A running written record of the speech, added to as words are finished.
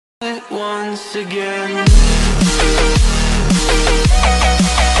once again.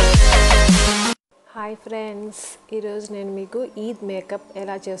 Hi friends, ఈరోజు నేను మీకు ఈద్ మేకప్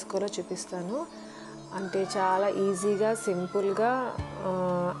ఎలా చేసుకోవాలో చూపిస్తాను. అంటే చాలా ఈజీగా సింపుల్గా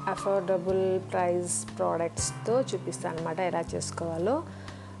అఫోర్డబుల్ ప్రైస్ ప్రోడక్ట్స్తో చూపిస్తాను అనమాట ఎలా చేసుకోవాలో.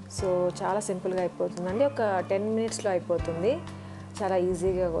 సో చాలా సింపుల్గా అయిపోతుందండి, ఒక 10 మినిట్స్లో అయిపోతుంది. చాలా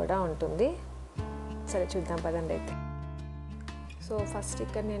ఈజీగా కూడా ఉంటుంది. సరే చూద్దాం పదండి అయితే. సో ఫస్ట్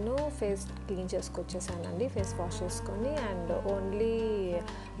ఇక్కడ నేను ఫేస్ క్లీన్ చేసుకొచ్చేసానండి, ఫేస్ వాష్ చేసుకొని and only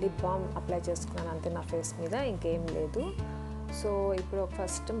lip balm apply చేసుకున్నాను అంతే నా ఫేస్ మీద, ఇంకేం లేదు. సో ఇప్పుడు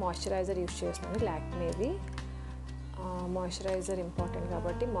ఫస్ట్ మాయిశ్చరైజర్ యూస్ చేస్తున్నాను, లాక్మేది. మాయిశ్చరైజర్ ఇంపార్టెంట్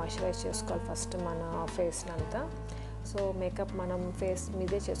కాబట్టి మాయిశ్చరైజ్ చేసుకోవాలి ఫస్ట్ మన ఫేస్ని అంతా. సో మేకప్ మనం ఫేస్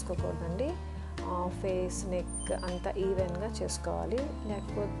మీదే చేసుకోకూడదండి, ఫేస్ నెక్ అంతా ఈవెన్గా చేసుకోవాలి,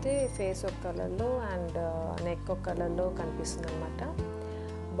 లేకపోతే ఫేస్ ఒక కలర్లో అండ్ నెక్ ఒక కలర్లో కనిపిస్తుంది అనమాట,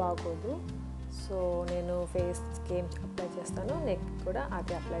 బాగోదు. సో నేను ఫేస్కి ఏం అప్లై చేస్తాను, నెక్ కూడా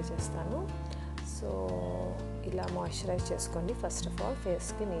అదే అప్లై చేస్తాను. సో ఇలా మాయిశ్చరైజ్ చేసుకోండి ఫస్ట్ ఆఫ్ ఆల్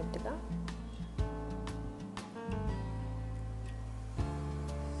ఫేస్కి నీట్గా.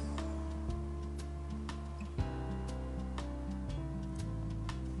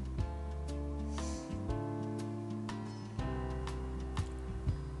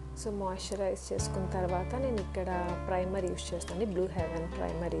 సో మాయిశ్చరైజ్ చేసుకున్న తర్వాత నేను ఇక్కడ ప్రైమర్ యూస్ చేస్తాను, బ్లూ హెవెన్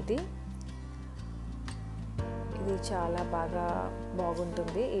ప్రైమర్. ఇది చాలా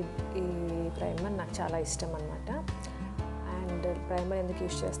బాగుంటుంది. ఈ ప్రైమర్ నాకు చాలా ఇష్టం అన్నమాట. అండ్ ప్రైమర్ ఎందుకు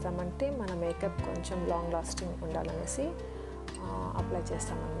యూస్ చేస్తామంటే మన మేకప్ కొంచెం లాంగ్ లాస్టింగ్ ఉండాలనేసి అప్లై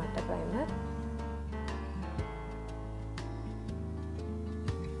చేస్తామన్నమాట ప్రైమర్.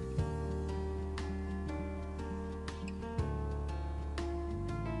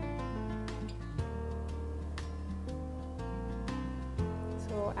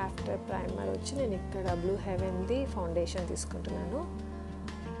 ఆఫ్టర్ ప్రైమర్ వచ్చి నేను ఇక్కడ బ్లూ హెవెన్ది ఫౌండేషన్ తీసుకుంటున్నాను.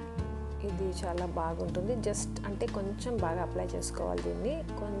 ఇది చాలా బాగుంటుంది, జస్ట్ అంటే కొంచెం బాగా అప్లై చేసుకోవాలి దీన్ని.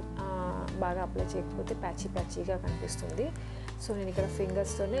 బాగా అప్లై చేయకపోతే ప్యాచీగా కనిపిస్తుంది. సో నేను ఇక్కడ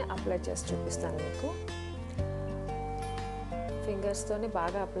ఫింగర్స్తోనే అప్లై చేసి చూపిస్తాను మీకు. ఫింగర్స్తోనే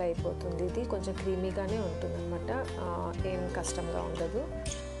బాగా అప్లై అయిపోతుంది, ఇది కొంచెం క్రీమీగానే ఉంటుంది అనమాట, ఏం కష్టంగా ఉండదు,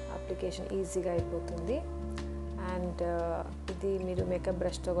 అప్లికేషన్ ఈజీగా అయిపోతుంది. అండ్ ఇది మీరు మేకప్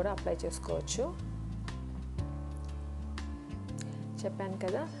బ్రష్తో కూడా అప్లై చేసుకోవచ్చు. చెప్పాను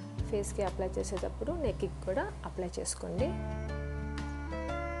కదా, ఫేస్కి అప్లై చేసేటప్పుడు నెక్కి కూడా అప్లై చేసుకోండి.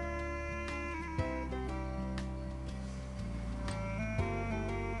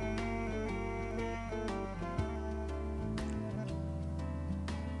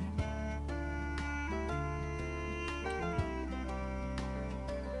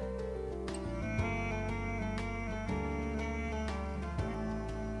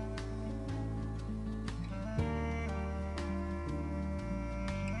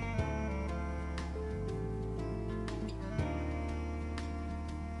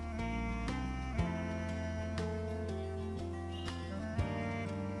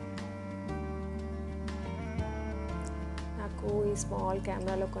 ఈ స్మాల్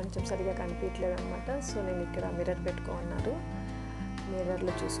కెమెరాలో కొంచెం సరిగా కనిపించలేదు అనమాట. సో నేను ఇక్కడ మిర్రర్ పెట్టుకున్నాను,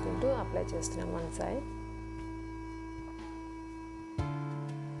 మిర్రర్లో చూసుకుంటూ అప్లై చేస్తున్నాను వన్ సైడ్.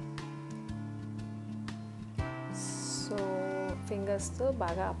 సో ఫింగర్స్తో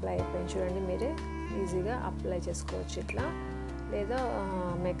బాగా అప్లై అయిపోయింది చూడండి, మీరే ఈజీగా అప్లై చేసుకోవచ్చు ఇట్లా, లేదా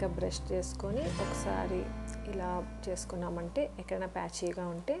మేకప్ బ్రష్ చేసుకొని ఒకసారి ఇలా చేసుకున్నామంటే ఎక్కడైనా ప్యాచీగా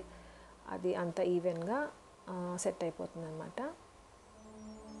ఉంటే అది అంత ఈవెన్గా సెట్ అయిపోతుంది అన్నమాట.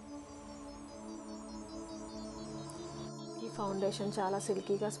 ఈ ఫౌండేషన్ చాలా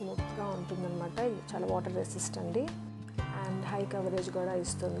సిల్కీగా స్మూత్గా ఉంటుందన్నమాట, ఇది చాలా వాటర్ రెసిస్ట్ అండి అండ్ హై కవరేజ్ కూడా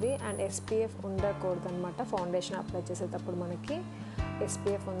ఇస్తుంది. అండ్ SPF ఉండకూడదు అనమాట ఫౌండేషన్ అప్లై చేసేటప్పుడు. మనకి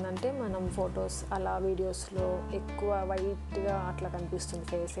SPF ఉందంటే మనం ఫొటోస్ అలా వీడియోస్లో ఎక్కువ వైట్గా అట్లా కనిపిస్తుంది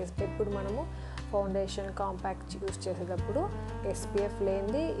ఫేస్. ఎప్పుడు మనము ఫౌండేషన్ కాంపాక్ట్ యూస్ చేసేటప్పుడు SPF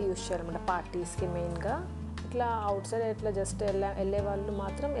లేనిది యూస్ చేయాలన్నమాట, పార్టీస్కి మెయిన్గా. ఇట్లా అవుట్ సైడ్ ఇట్లా జస్ట్ వెళ్ళే వాళ్ళు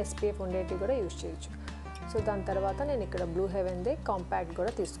మాత్రం SPF ఉండేటివి కూడా యూజ్ చేయొచ్చు. సో దాని తర్వాత నేను ఇక్కడ బ్లూ హెవెన్దే కాంపాక్ట్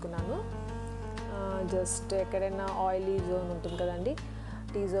కూడా తీసుకున్నాను. జస్ట్ ఎక్కడైనా ఆయిలీ జోన్ ఉంటుంది కదండి,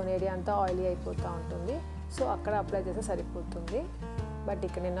 టీ జోన్ ఏరియా అంతా ఆయిలీ అయిపోతూ ఉంటుంది, సో అక్కడ అప్లై చేస్తే సరిపోతుంది. బట్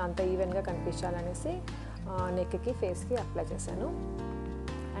ఇక్కడ నేను అంత ఈవెన్గా కనిపించాలనేసి నెక్కి ఫేస్కి అప్లై చేశాను.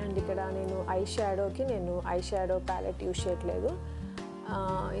 అండ్ ఇక్కడ నేను ఐ షాడో ప్యాలెట్ యూజ్ చేయట్లేదు.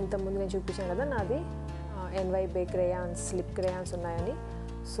 ఇంతకుముందు నేను చూపించాను కదా నాది NYB క్రేయాన్స్, లిప్ క్రేయాన్స్ ఉన్నాయని.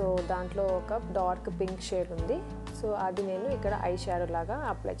 సో దాంట్లో ఒక డార్క్ పింక్ షేడ్ ఉంది, సో అది నేను ఇక్కడ ఐ షాడో లాగా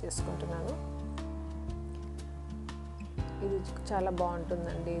అప్లై చేసుకుంటున్నాను. ఇది చాలా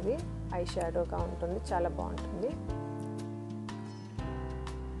బాగుంటుందండి. ఇది ఐ షాడోగా ఉంటుంది, చాలా బాగుంటుంది.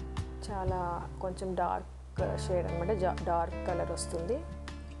 చాలా కొంచెం డార్క్ షేడ్ అనమాట, డార్క్ కలర్ వస్తుంది.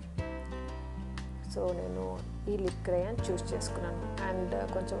 సో నేను ఈ లిప్ క్రేయాన్ చూస్ చేసుకున్నాను. అండ్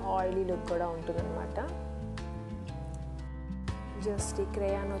కొంచెం ఆయిలీ లుక్ కూడా ఉంటుందన్నమాట. జస్ట్ ఈ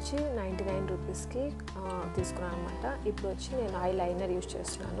క్రేయాన్ వచ్చి 99 రూపీస్కి తీసుకున్నాను అనమాట. ఇప్పుడు వచ్చి నేను ఐ లైనర్ యూజ్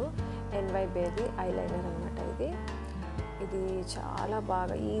చేస్తున్నాను. ఎన్వై బేబీ ఐ లైనర్ అనమాట. ఇది చాలా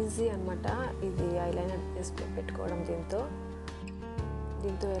బాగా ఈజీ అనమాట. ఇది ఐ లైనర్ పెట్టుకోవడం.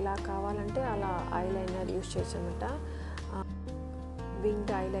 దీంతో ఎలా కావాలంటే అలా ఐ లైనర్ యూజ్ చేయొచ్చు అనమాట.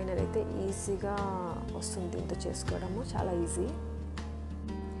 వింగ్డ్ ఐ లైనర్ అయితే ఈజీగా వస్తుంది దీంతో చేసుకోవడము, చాలా ఈజీ.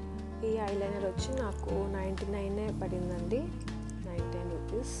 ఈ ఐ లైనర్ వచ్చి నాకు 99 పడిందండి, 99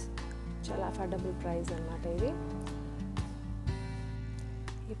 రూపీస్. చాలా అఫోర్డబుల్ ప్రైస్ అనమాట ఇది.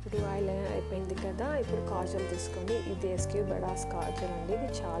 ఇప్పుడు ఐ లైనర్ అయిపోయింది కదా, ఇప్పుడు కాజల్ తీసుకోండి. ఇది ఎస్క్యూ బడాస్ కాజల్ అండి. ఇది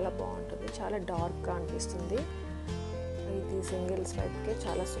చాలా బాగుంటుంది, చాలా డార్క్గా అనిపిస్తుంది. ఇది సింగిల్ స్వైప్కే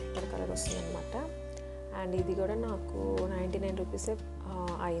చాలా సూపర్ కలర్ వస్తుంది అనమాట. అండ్ ఇది కూడా నాకు 99 రూపీసే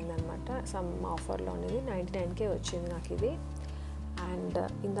అయిందనమాట. సమ్ ఆఫర్లో అనేది 99కే వచ్చింది నాకు ఇది. అండ్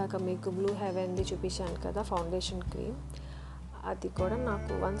ఇందాక మీకు బ్లూ హెవెన్ది చూపించాను కదా ఫౌండేషన్ క్రీమ్, అది కూడా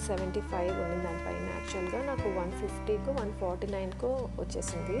నాకు 175 ఉంది దానిపైన. యాక్చువల్గా నాకు 150కో 149కో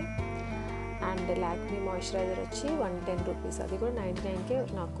వచ్చేసింది. అండ్ లాక్మీ మాయిశ్చరైజర్ వచ్చి 110 రూపీస్, అది కూడా 99కే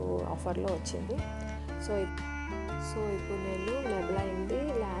నాకు ఆఫర్లో వచ్చింది. సో ఇప్పుడు నేను మెబ్లైన్ది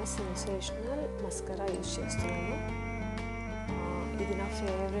లాష్ సెన్సేషనల్ మస్కరా యూజ్ చేస్తున్నాను. ఇది నా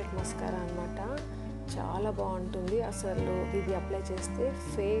ఫేవరెట్ మస్కరా అనమాట. చాలా బాగుంటుంది అసలు. ఇది అప్లై చేస్తే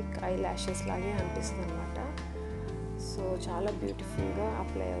ఫేక్ ఐ ల్యాషెస్ లాగే అనిపిస్తుంది అనమాట. సో చాలా బ్యూటిఫుల్గా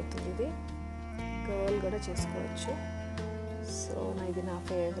అప్లై అవుతుంది. ఇది కర్ల్ కూడా చేసుకోవచ్చు. సో ఇది నా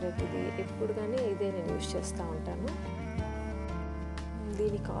ఫేవరెట్. ఇది ఎప్పుడు కానీ ఇదే నేను యూజ్ చేస్తూ ఉంటాను.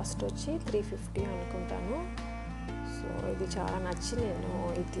 దీని కాస్ట్ వచ్చి 350 అనుకుంటాను. సో ఇది చాలా నచ్చి నేను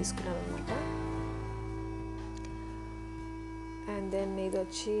ఇది తీసుకున్నాను అనమాట. అండ్ దెన్ ఇది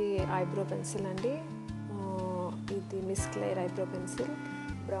వచ్చి ఐబ్రో పెన్సిల్ అండి. ఇది miss Clare eyebrow pencil,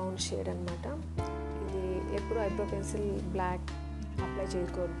 brown shade అనమాట. ఇది ఎప్పుడు ఐబ్రో పెన్సిల్ బ్లాక్ అప్లై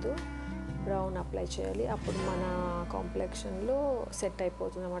చేయకూడదు, బ్రౌన్ అప్లై చేయాలి. అప్పుడు మన కాంప్లెక్షన్లో సెట్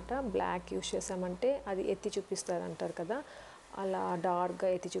అయిపోతుంది అనమాట. బ్లాక్ యూజ్ చేసామంటే అది ఎత్తి చూపిస్తారు అంటారు కదా, అలా డార్క్గా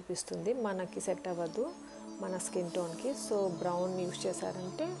ఎత్తి చూపిస్తుంది, మనకి సెట్ అవ్వదు మన స్కిన్ టోన్కి. సో బ్రౌన్ యూజ్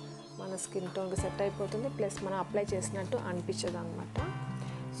చేశారంటే మన స్కిన్ టోన్కి సెట్ అయిపోతుంది, ప్లస్ మనం అప్లై చేసినట్టు అనిపించదు అనమాట.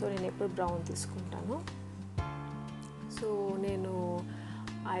 సో నేను ఎప్పుడు బ్రౌన్ తీసుకుంటాను. సో నేను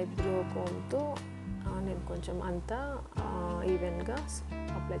ఐబ్రో కోన్తో నేను కొంచెం అంతా ఈవెన్గా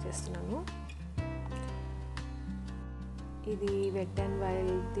అప్లై చేస్తున్నాను. ఇది wet and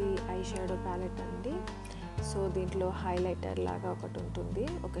వైల్డ్ది eye shadow palette అండి. సో దీంట్లో హైలైటర్ లాగా ఒకటి ఉంటుంది,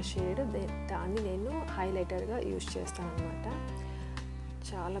 ఒక షేడ్, దాన్ని నేను హైలైటర్గా యూజ్ చేస్తాను అనమాట.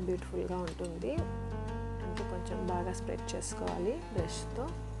 చాలా బ్యూటిఫుల్గా ఉంటుంది. అంటే కొంచెం బాగా స్ప్రెడ్ చేసుకోవాలి బ్రష్తో.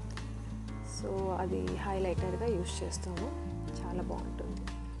 సో అది హైలైటర్గా యూజ్ చేస్తాము, చాలా బాగుంటుంది.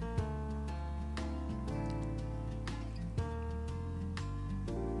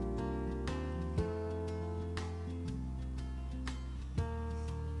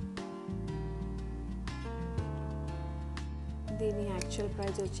 దీని యాక్చువల్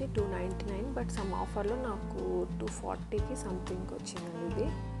ప్రైస్ వచ్చి 299, బట్ సమ్ ఆఫర్లో నాకు 240కి సంథింగ్ వచ్చిందండి ఇది.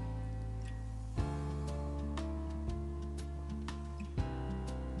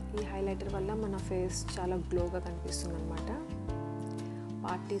 ఈ హైలైటర్ వల్ల మన ఫేస్ చాలా గ్లోగా కనిపిస్తుంది అనమాట.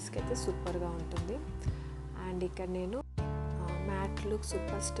 పార్టీస్కి అయితే సూపర్గా ఉంటుంది. అండ్ ఇక్కడ నేను mat look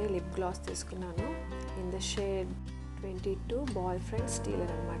super stay lip gloss తీసుకున్నాను. In the shade 22 boy friend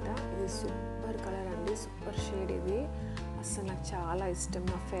stealer అనమాట. ఇది సూపర్ కలర్ అండి, సూపర్ షేడ్. ఇది అసలు నాకు చాలా ఇష్టం,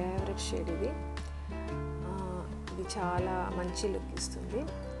 నా ఫేవరెట్ షేడ్ ఇది. ఇది చాలా మంచి లుక్ ఇస్తుంది.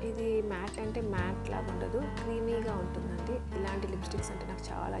 ఇది మ్యాట్ అంటే మ్యాట్ లాగా ఉండదు, క్రీమీగా ఉంటుందండి. ఇలాంటి లిప్స్టిక్స్ అంటే నాకు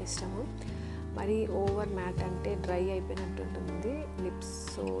చాలా ఇష్టము. మరి ఓవర్ మ్యాట్ అంటే డ్రై అయిపోయినట్టు ఉంటుంది లిప్స్.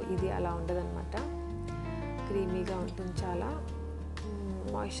 సో ఇది అలా ఉండదన్నమాట, క్రీమీగా ఉంటుంది. చాలా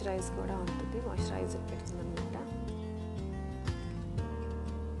మాయిశ్చరైజ్ కూడా ఉంటుంది, మాయిశ్చరైజర్ పెడుతుంది అనమాట.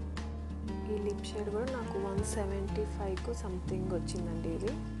 ఈ లిప్ షేడ్ కూడా నాకు 175కు సంథింగ్ వచ్చిందండి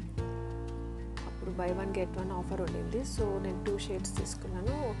ఇది. అప్పుడు బై 1 get 1 ఆఫర్ ఉండింది. సో నేను 2 షేడ్స్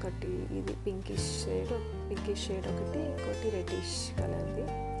తీసుకున్నాను. ఒకటి ఇది పింకిష్ షేడ్ ఒకటి, ఇంకోటి రెడ్డిష్ కలర్ది.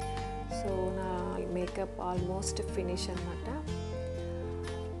 సో నా మేకప్ ఆల్మోస్ట్ ఫినిష్ అనమాట.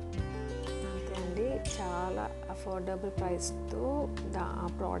 అంతే అండి, చాలా అఫోర్డబుల్ ప్రైస్తో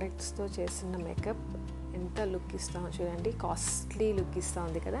ప్రోడక్ట్స్తో చేసిన మేకప్ ఎంత లుక్ ఇస్తామో చూడండి, కాస్ట్లీ లుక్ ఇస్తూ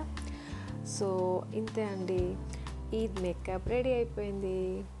ఉంది కదా. సో ఇంతే అండి, ఈద్ మేకప్ రెడీ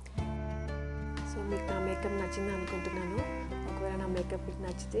అయిపోయింది. సో మీకు నా మేకప్ నచ్చింది అనుకుంటున్నాను. ఒకవేళ నా మేకప్ మీకు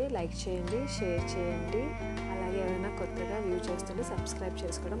నచ్చితే లైక్ చేయండి, షేర్ చేయండి. అలాగే ఎవరైనా కొత్తగా వ్యూ చేస్తుంటే సబ్స్క్రైబ్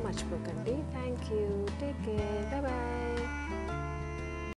చేసుకోవడం మర్చిపోకండి. Thank you. Take care. Bye bye.